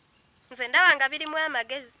nze ndaba nga birimu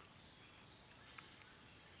amagezi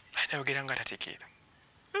ayina yogera nga tategeera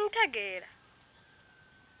ntegeera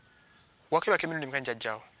wakebaka emirundi meka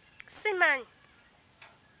njajjaawo simanyi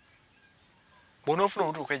bw'onoofuna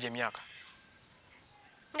omuntu okweja emyaka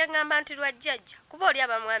nga ngamba nti lwa jjajja kuba oli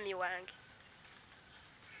aba mwami wange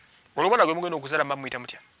olw'omwana gwe mugenda okuzaala mba muyita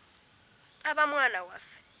mutya aba mwana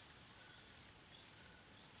waffe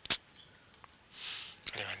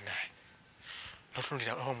lebannaye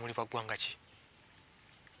notunulira aba muli baggwanga ki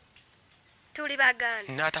tuli baganda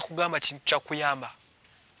n'atakugamba kintu kyakuyamba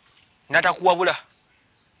n'atakuwabula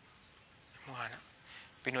mwana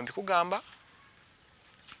bino mbikugamba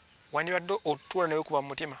wandibadde otuula newe kuba mu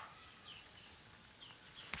mutima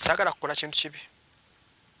saagala kukola kintu kibi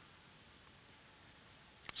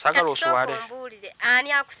saagala oswale mbuulire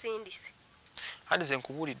ani akusindise andi ze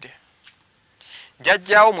nkubuulidde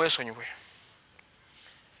jjajjaawo mwesonyiwe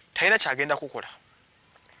talina kyagenda kukola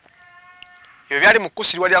ebyo byali mu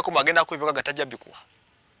kukusiriwalirako mwagendako ebibaga gatajja bikuwa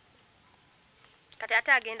kati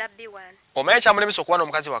ate agenda B1 omanyi kyamulemesa okuba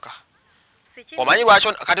n'omukazi waka omanyi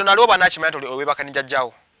lwakyo kati onaliwo banaakimanya nti owebaka ne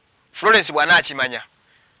jjajjaawo Florence bw'anaakimanya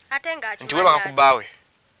ate ng'akimanya nti webaka ku bbaawe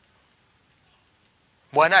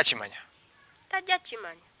bw'anaakimanya tajja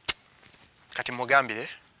kimanya kati mugambire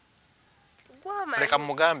gw'omanyi leka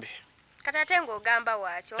mugambe kati ate ng'ogamba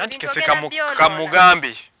waakyo anti ebintu kese ogenda byonoona.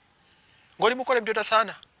 kamugambe ng'oli mukola ebintu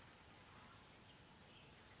bitasaana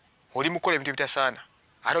oli mukola ebintu bitasaana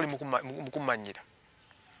ate oli mukummanyira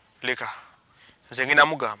leka nze ngenda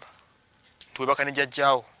mugamba tuwebaka ne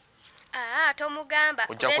jjajjaawo tomugamba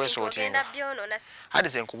ojja kwesootenga ate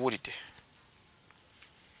ze nkubuulidde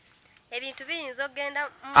ebintu biyinza ogenda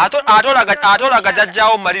ate olaga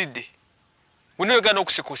jjajjaawo mmaliridde wina oyogera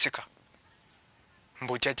n'okusikusika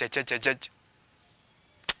mbu jjajja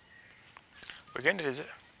wegendereze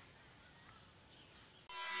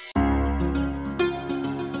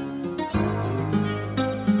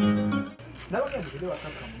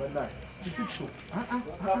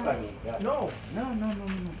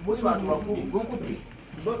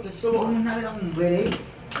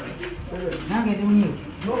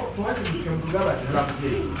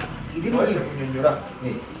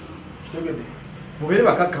mubere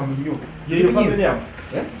bakakkamu nnyo yeyo family yamu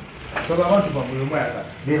baba abantu bamwe mwayagala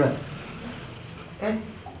beba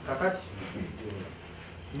kakati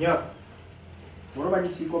nya moroba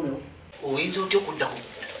nyisikomero oyinza otya okudda ku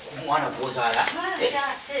mwana gwozaala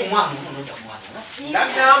omwana onota mwana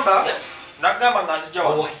nagamba nga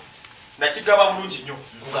nzijjawa nakigamba bulungi nnyo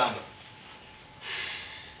nkugamba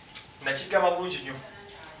nakigamba bulungi nnyo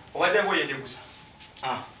obadde ngoyendeguza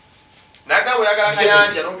nagamba oyagala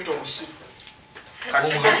kayanja nompita omusi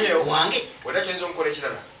kasikomyewo wange olina kyoyinza okukola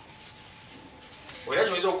ekirala olina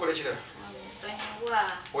kyoyinza okukola ekirala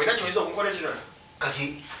olina kyoyinza okukola ekirala kati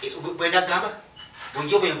bwenagamba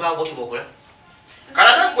bunjo bwenvaawo oti bwokola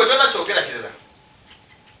kalata gwe tona kyogera kirala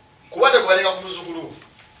kubadde kubaleka ku muzukulu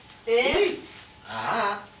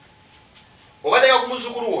obaleka ku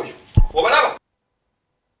muzukulu oyo obalaba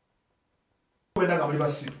wendaga muli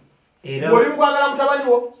basiru oli mukwagala mutabani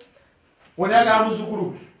wo onayagala muzukulu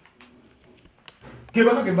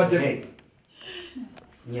kebaka kembaddemu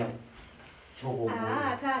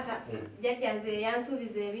taata jjajja nze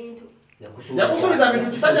yansuubiza ebintu yakusuubiza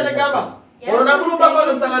bintu kisajja negamba ono namulumbako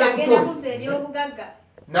nomusanga agenda kumpa ebyobugagga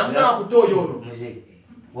namusanga ku ttooyo ono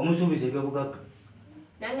wamusuubiza ebyobugagga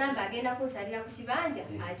nangamba agenda kunsalira ku kibanja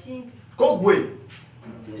akimpe ko gwe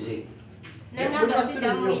nangamba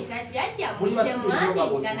sidamuyita jjajja muyite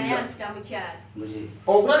mwami nga naye amputa mukyala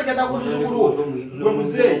okulalikata ku muzukulu wo gwe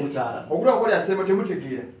muzeeyi okula okola yasembo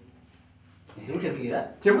temutegeera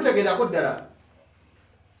temutegeerako ddala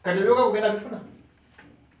kati ebyoga kugenda bifuna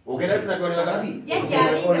ogenda bifuna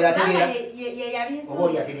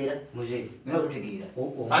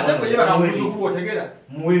ate mweyebaka muzukulu otegeera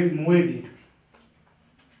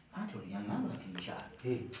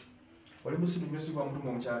oli musibinyusigwa mutumu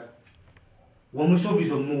omukyala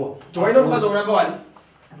wamusuubiza omuwa tewalina omukazi omulaga wali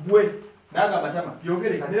gwe naga matama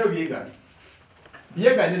byogereka nerero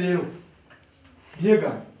byegane leero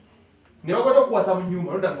byegane nebakwata okuwasa mu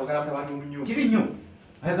nyumba loda mwagala mutabani mu nyumba kibi nnyo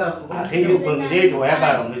ate muzeeyi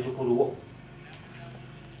wayagala omuzukulu wo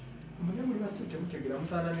mune muli basiru temutegeera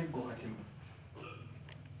musaana neggo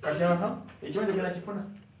kati aha ekibanja ogenda kifuna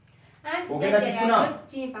ogenda kifuna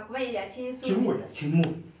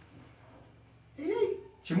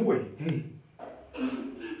kimuwe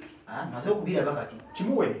maze okubiraba kati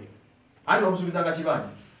kimuwe ati wamusubizanga kibanja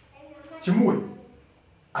kimuwe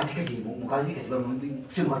ate kati mukazi kati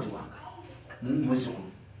simukazi wange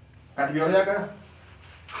muzukulu kati byoleyagala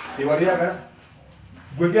ewaleyagala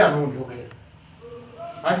gwegera nondogera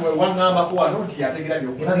anti wangambako wano nti yategera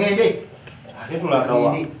bagende ate tulagawa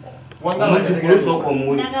omuzukulu sooka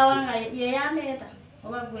omuwuli nagawanga yeyambeeta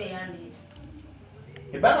oba gwe yandiyita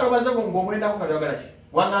Ebbanga lobaze ng'omulendako kati wagala ki?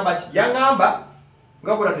 Wangamba ki? Yangamba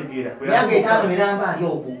nga bw'olategeera. Myaka 5 miramba ali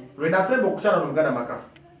okwo. Lwe nasemba okukyala n'omuganda maka.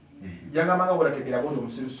 Yangamba nga bw'olategeera bondo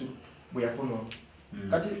omusirusiru bwe yafuna ono.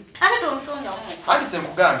 Kati ate tonsongamu. anti se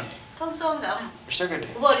nkugambye. Tonsongamu. Kitegedde.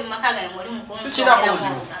 Kuba oli mu maka gano mwoli mukulu. Sikirako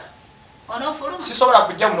buzibu. Onofuluma. Sisobola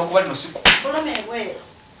kujja muno kuba lino siku. Fuluma ebweru.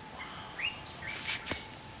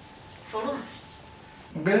 Fuluma.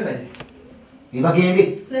 Mugende naye. Ebagende.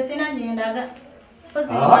 Nze sina gyendaga.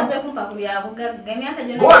 Kozi bimaze kumpa ku byabugagga emyaka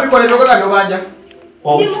gyonna. Gowa bikola ebyokola by'obanja.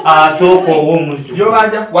 Asooka ow'omusu.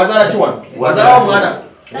 By'obanja wazaala ki wano? Wazaalawo omwana.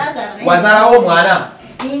 Wazaalawo omwana.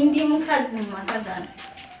 Ndi mukazi mu maka gano.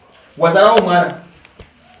 Wazaalawo omwana.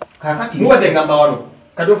 Kakati Mubadde ngamba wano.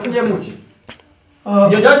 Kati ofunyemu ki?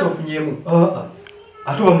 Njogera ki ofunyemu?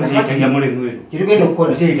 Ate bamuziika nyamulemu. kirugenda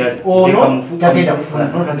okukola. Ono tagenda kufuna.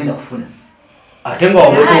 No tagenda kufuna. ate nga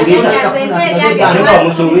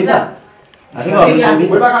wamusuubiza.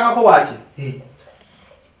 Webakangako waki?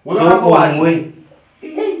 Webakangako waki?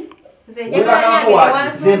 Nze njagala yange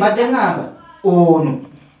wansi. Nze mbadde ngamba ono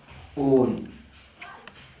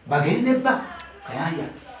bagende nebba kayanja.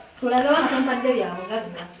 Tulaga wana kumpadde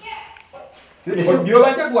byabugagga.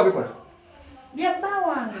 Byobanja gwe wabikola? Byabba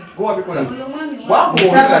wange. Gwe wabikola? Oyo mwami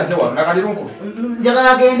Wakuwoneraze wano nakali lunkube.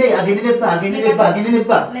 Njagala agende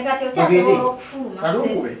nebba. Nekati okyasobola okufuluma. Kali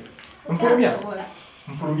lunkube. Nfulumya.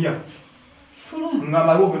 Nfulumya. Fuluma.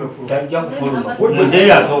 Ngamba lwogeno fuluma. Tajja kufuluma. Muzeeyi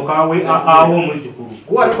yasooka awo omuzukulu.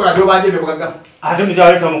 Gwe wabikola byobanja ebyobugagga? Ate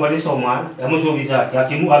mukyalo tamukalisa omwana yamusuubiza ati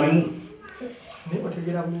abimu. Naye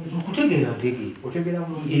otegeera bulungi. Okutegeera Otegeera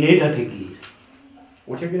bulungi. naye tategeera.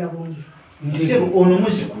 Otegeera bulungi. Ono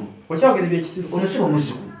muzzukulu. Okyawogera ebyekisiru. Ono si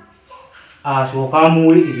muzzukulu. Asooka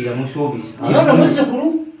amuwe ebyamusuubiza. Ono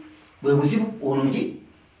muzzukulu bwe buzibu ono muki?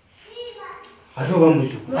 Ate oba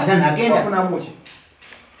muzzukulu. Ate nagenda. Wafunamu ki?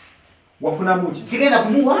 Wafunamu ki? Sigenda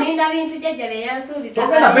kumuwa. Linda bintu jjajja bye yansuubiza.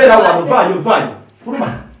 Togenda beera wano, vaayo. Fuluma.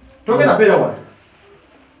 Togenda beera wano.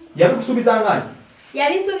 Yabikusuubiza ng'ani?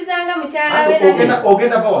 Yabisuubizanga mukyala we Ate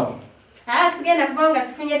ogenda va wano. sigenda kuva nga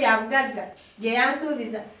sifunye byabugagga gye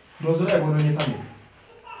yansuubiza. Ndowooza olaba bwonoonye famire.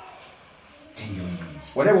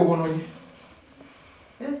 Olaba bwonoonye.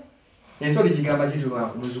 Ensolo kigamba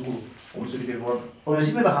kitulwa muzzukulu omusulire lwaga. Ono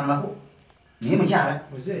si bakangako. Naye mukyala.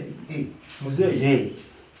 Muzeeyi.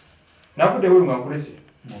 Navudde weeru nga nkulese.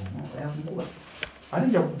 Yakukuba. Ate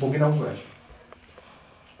nja bwogenda kukola ki?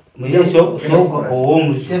 Sooka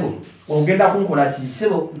ow'omuzzukulu. Ogenda kunkola ki?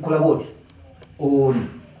 Sebo nkola bwoti. Ono.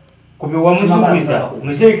 Ku bye wamusuubiza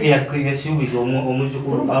muzeeyi yasuubiza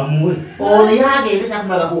omuzzukulu amuwe. Ono yagende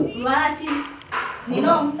sakumalako. Lwaki?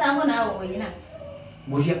 Nina omusango naawe oyina.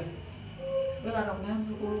 Gutya. Webaka ku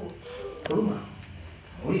muzzukulu. Fuluma.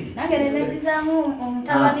 Nange nenejjizaamu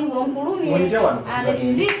omutabani w'onkulumye. Ate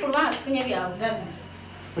sifuluma sifunye byabugagga.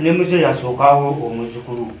 Ne muzeeyi asookawo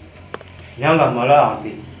omuzzukulu. Nanga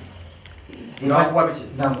malambe. Ngakuba biki?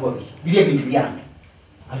 Nankuba biki. Biri ebintu byange.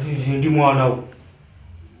 Ate nze ndi mwana wo.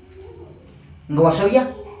 Nga wasobya?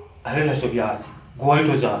 Ate nasobya ati. Gwe wali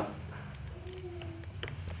tozaala.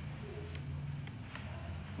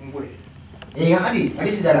 Kati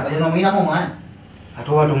ali sidala kali nomuyinamu omwana.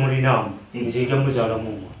 Ate oba tomulinaamu. Nze nja muzaalamu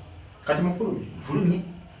omwana. Kati mufulumye? Fulumye.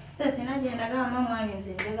 Sina gyendaga mwami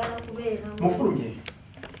nze njagala kubeera. Mufulumye?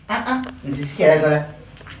 Nze sikyayagala.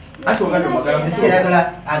 Ate oganda omwagala sikyayagala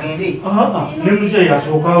agende. Ne muzeeyi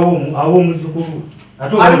asookawo aw'omuzzukulu.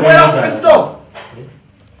 Alikwera ku Kristo?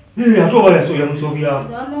 Ate oba yamusobyako.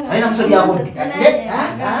 Alina musobyako.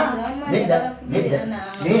 Nedda.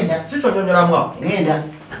 Genda. Kikyonyonyolamu awo? Genda.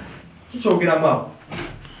 Kikyogeramu awo?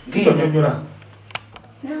 Kikyonyonyola?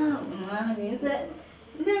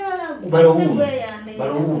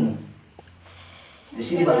 Balowuuno.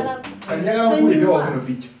 Kati njagala okuli ebyowakuno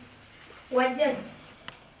bijjo. Wajjajja.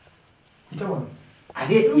 Kitawano.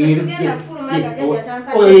 Ate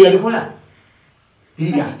oyo yabikola.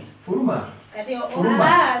 Biri byange. Fuluma. Kati Fuluma.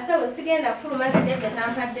 sebo sigenda kufuluma nga jjajja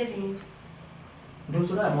tampadde bintu.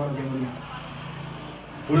 Ndowooza olaba mwana gye mulimu.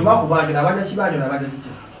 Buli mwaka kubanja nabanja kibanja nabanja kiki?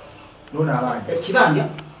 Nona abanja. Kibanja.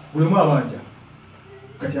 Buli mwa abanja.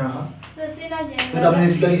 Kati aha. Sina Nga gyendaga.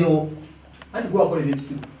 munensigalirewo. Anti gwe wakola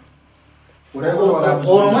ebyekisibu.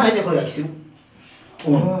 Ono omwana atekola kisibu.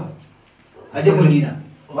 Ono. Adde ku nyina.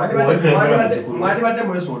 Mwandibadde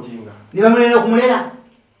mwesootinga. Ne bamulera okumulera.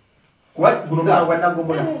 Kuba guno mwana gwa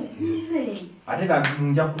Nagogola. Ate nga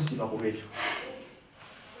nja kusiba ku lwekyo.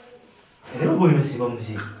 Era oba olina siba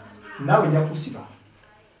muzeeyi. Naawe nja kusiba.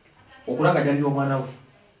 Okulanga jalira omwana we.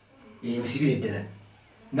 Musibire ddala.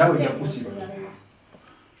 Naawe nja kusiba.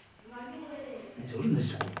 Nze oli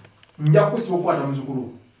muzzukulu. Nja kusiba okukwata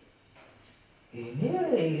muzzukulu.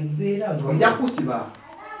 Embeera Nja kusiba.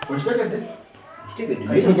 Okitegedde? Kitegedde.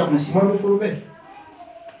 Naye tojja kunsiima. Mufulume.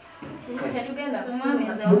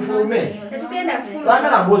 Mufulume.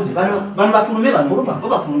 Saagala mbuzi. Bano bafulume bano. Bo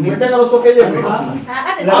bafulume. Mwetagala osookeyo.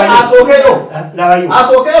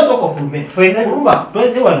 Asookeyo sooka ofulume. Fuluma.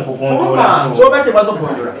 Twese wano kugondola. Sooka kye bazo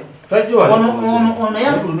kugondola. Twese wano. Ono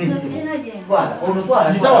yafulume. Bwana, ono twala.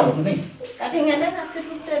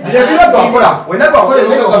 Ndibira gwakola. Wena gwakola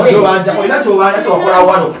ebyo gyobanja. Olina kyobanja kyewakola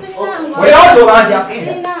wano. Olina kyobanja.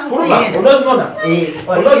 Fuluma. Onozinona.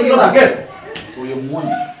 Onozinona ge. Oyo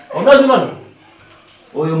muwonyi. Onozinona.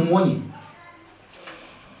 Oyo muwonyi.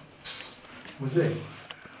 Mzee.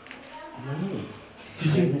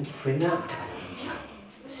 Chichi. Fena.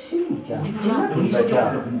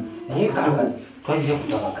 Naye kaka twazze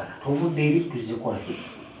kutabagala tobudde eri tuzze kwaki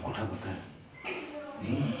kutabagala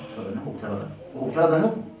okutabagano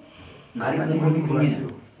ng'ali kumikunyina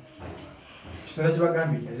kisana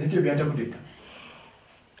kibagambye ezintu ebyo byantakudetta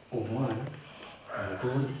omwana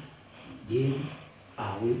omutole jeeri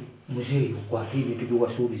awe muzeeyo okwata ebintu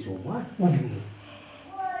byewasuubiza omwana ubimu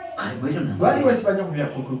lwaki wesibanja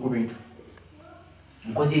ku bintu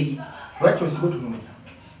nkoze eki lwaki osiba otunumira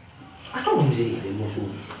ate omuzeeyo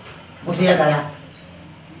emusuubiza oteyagala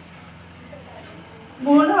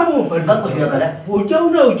bonabo bakuyagala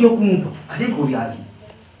ojawuna ojja kumpa ate ngaobyaki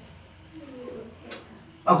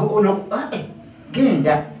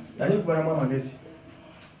genda yali kubalamu amagezi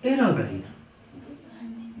era ngalira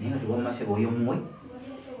naye nga tewamaseba oyo muwe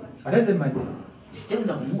ate nze mmanyi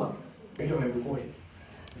sikyagenda kumuwa ebyo ebikoye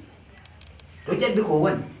tojja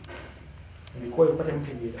bikoowani ebikoye kuba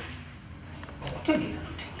temutegeera okutegeera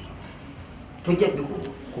tojja bikoowa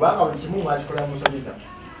kubanga buli kimu mwakikola musomesa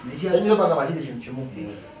ekyo bagamba kiri kintu kimu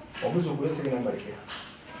omuzuukulu esegenda mbalekera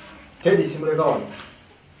tedi simuleka wano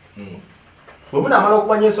bwe munaamala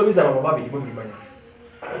okumanya ensobi zaabwe mu babiri mwe mulimanya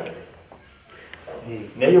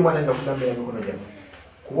naye omwana ayinza kugambira mikono gyammwe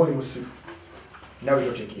kuba oli musiru nawe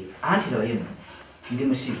totegeera anti nabayemu ndi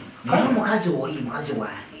musiru naye omukazi oli mukazi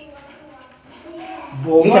wange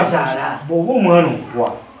itazaala bw'oba omwana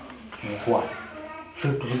onkwa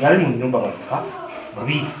tusigale mu nnyumba batuka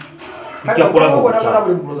babiri tujja kulaba obukyala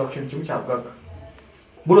buli buloza ku kintu kimu kyabugagga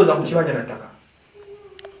buloza ku kibanja nattaka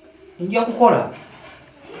nja kukola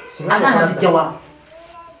anaana zijjawa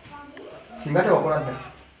singa tewakola dda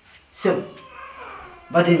sebo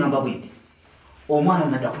badde ngamba bwedde omwana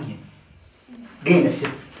onadda kuye genda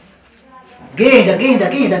sebo genda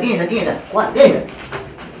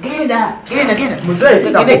muzeeyi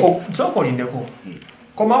nsooka olindeko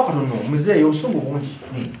komawo katono muzeeyi obusungu bungi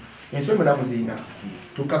ensobi mwena muziina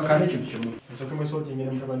tukakkane ekintu kimu nsooke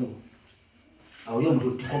mwesootingere mutabani awuli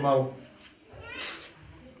omututti komawo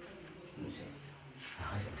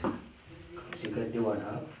tusigadde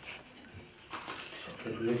wana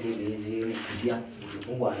tusoketuletegeezeemu kulya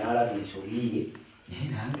omukungu anaalaba ensobiye naye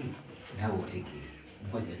nange naawe otegeere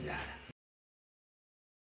omukozi azaala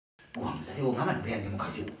wamuzate ogamba nibeera ne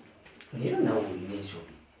mukazi wo era nawe olina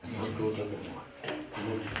ensobi otegemuwa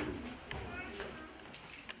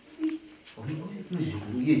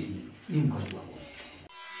omuzukulu yeki ni mukazi wawe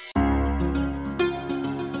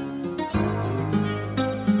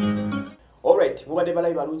alright mubadde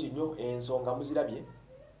balabi balungi nnyo ensonga muzirabye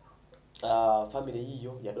famire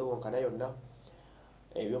yiyo yadobonkana yonna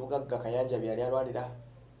ebyobugagga kayanja byali alwanira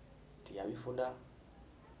teyabifuna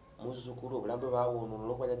muzzukulu obulamu bwe bawoonoona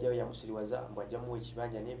olwokuba jajjawe yamusiriwaza mbw ajja muwa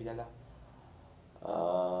ekibanja n'ebirala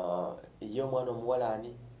ye omwana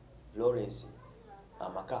omuwalaani Lawrence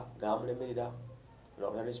amaka gamulemerera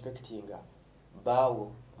lwakata respectinga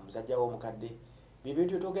baawo omusajja we omukadde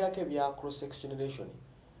byebintu byetwogerako ebya cross sex generation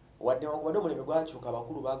wadde wakubadde omulembe gwakyuka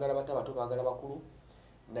abakulu baagala bato abato baagala bakulu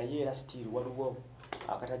naye era still waliwo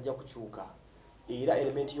akatajja kukyuka era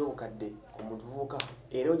elementi y'obukadde ku muntu vubuka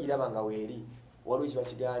era ogiraba nga weeri waliwo ekiba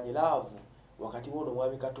kiganye laavu wakati w'ono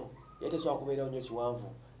omwami kato yali tesobola kubeerawo nnyo ekiwanvu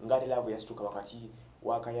ng'ate laavu yasituka wakati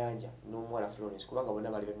wakayanja n'omuwala Florence kubanga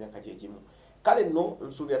bonna bali b'emyaka gyegimu kale nno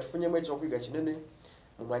nsuubira tufunyemu ekyokuyiga kinene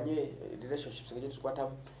mumanye relationships nga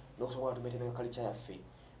gyetuzikwatamu n'okusobola tumeetenga kalica yaffe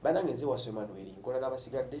banange nze Waso Emmanuel nkola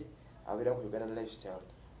n'abasigadde abeera ku Uganda Lifestyle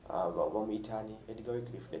bamuyitaani Edgar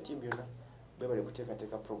Wycliffe ne ttiimu yonna bwe bali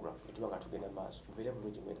kuteekateeka program ne tuba nga tugenda maaso mubeere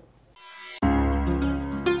bulungi mwena